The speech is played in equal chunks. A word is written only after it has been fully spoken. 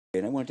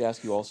And I wanted to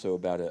ask you also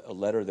about a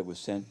letter that was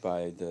sent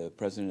by the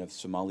president of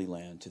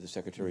Somaliland to the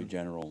Secretary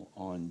General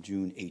on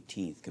June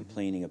 18th,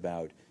 complaining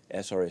about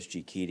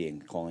SRSG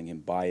Keating, calling him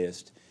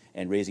biased,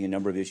 and raising a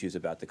number of issues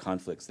about the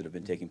conflicts that have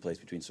been taking place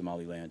between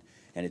Somaliland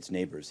and its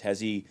neighbors.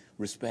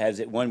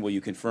 One, will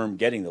you confirm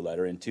getting the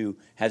letter? And two,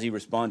 has he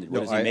responded?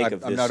 What does he make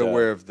of this? I'm not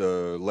aware of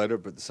the letter,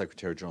 but the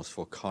Secretary General's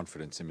full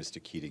confidence in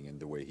Mr. Keating and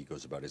the way he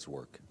goes about his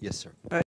work. Yes, sir.